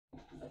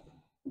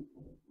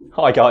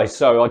Hi guys,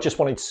 so I just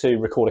wanted to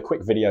record a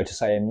quick video to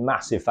say a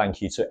massive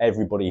thank you to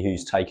everybody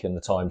who's taken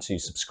the time to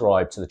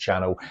subscribe to the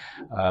channel.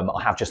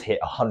 I have just hit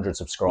 100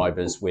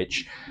 subscribers,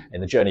 which in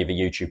the journey of a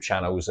YouTube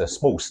channel is a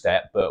small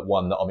step, but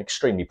one that I'm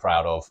extremely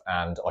proud of,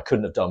 and I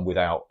couldn't have done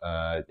without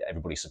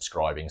everybody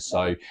subscribing.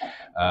 So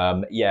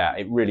yeah,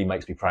 it really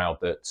makes me proud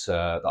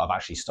that I've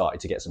actually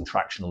started to get some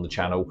traction on the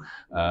channel,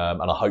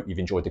 and I hope you've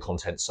enjoyed the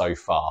content so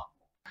far.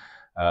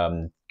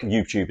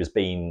 YouTube has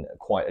been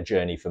quite a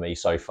journey for me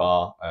so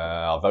far.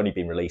 I've only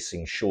been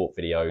releasing short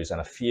videos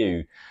and a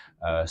few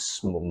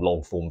small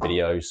long form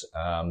videos,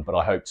 but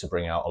I hope to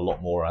bring out a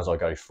lot more as I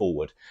go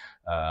forward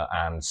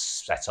and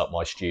set up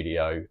my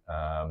studio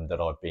that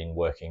I've been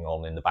working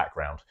on in the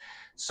background.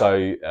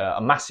 So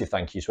a massive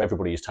thank you to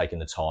everybody who's taken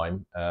the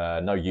time.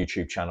 No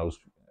YouTube channel's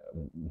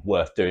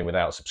worth doing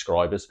without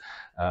subscribers,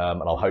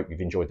 and I hope you've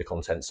enjoyed the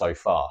content so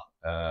far.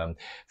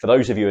 For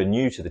those of you who are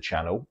new to the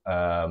channel,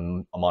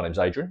 my name's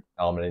Adrian.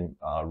 I'm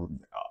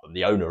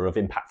the owner of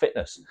Impact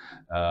Fitness.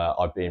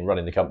 I've been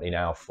running the company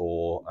now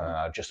for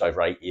just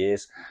over 8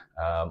 years.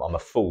 I'm a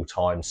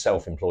full-time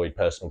self-employed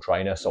personal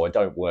trainer, so I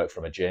don't work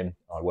from a gym.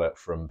 I work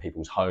from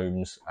people's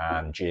homes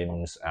and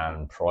gyms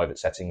and private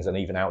settings and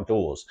even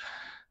outdoors.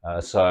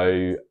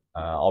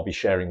 I'll be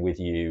sharing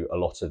with you a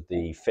lot of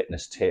the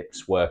fitness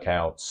tips,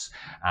 workouts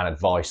and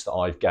advice that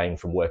I've gained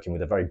from working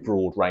with a very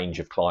broad range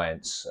of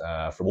clients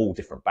from all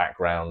different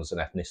backgrounds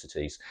and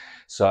ethnicities.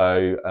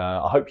 So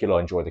I hope you'll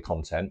enjoy the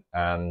content,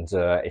 and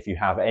if you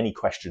have any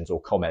questions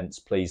or comments,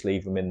 please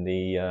leave them in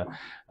the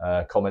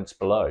comments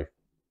below.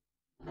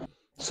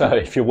 So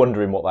if you're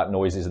wondering what that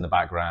noise is in the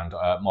background,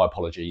 my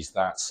apologies,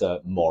 that's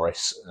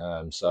Morris.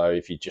 So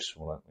if you just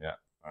want to, yeah,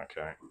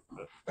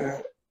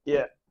 okay.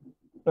 Yeah,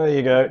 there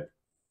you go.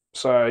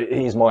 So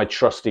he's my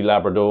trusty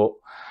Labrador.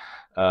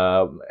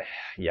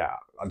 Yeah,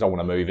 I don't want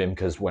to move him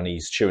because when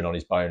he's chewing on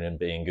his bone and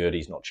being good,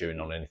 he's not chewing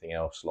on anything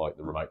else like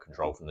the remote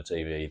control from the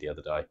TV the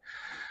other day.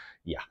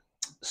 Yeah.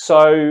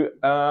 So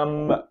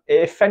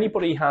if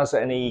anybody has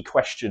any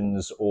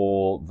questions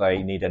or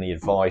they need any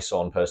advice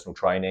on personal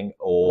training,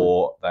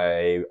 or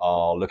they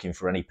are looking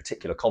for any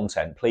particular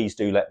content, please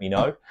do let me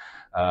know,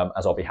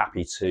 as I'll be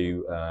happy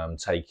to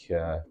take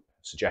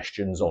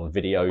suggestions on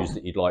videos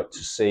that you'd like to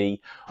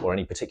see, or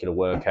any particular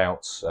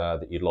workouts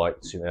that you'd like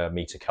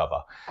me to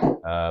cover.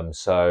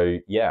 So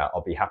yeah,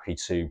 I'll be happy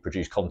to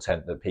produce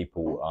content that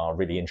people are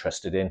really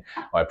interested in.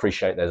 I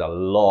appreciate there's a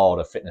lot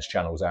of fitness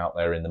channels out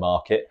there in the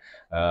market,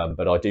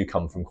 but I do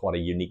come from quite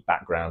a unique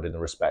background in the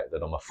respect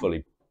that I'm a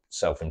fully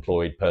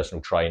self-employed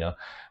personal trainer,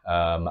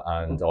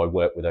 and I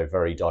work with a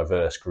very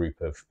diverse group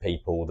of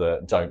people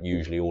that don't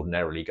usually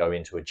ordinarily go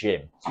into a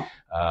gym.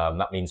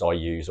 That means I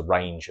use a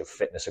range of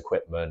fitness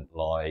equipment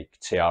like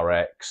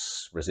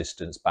TRX,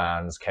 resistance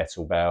bands,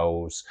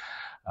 kettlebells,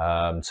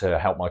 to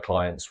help my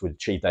clients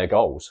achieve their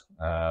goals.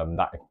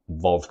 That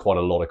involves quite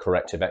a lot of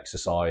corrective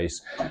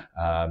exercise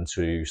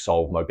to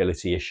solve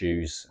mobility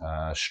issues,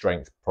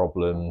 strength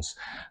problems,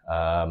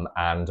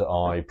 and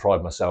I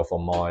pride myself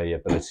on my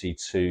ability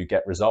to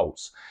get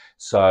results.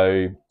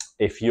 So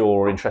if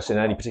you're interested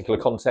in any particular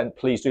content,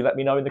 please do let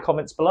me know in the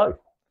comments below.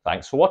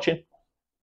 Thanks for watching.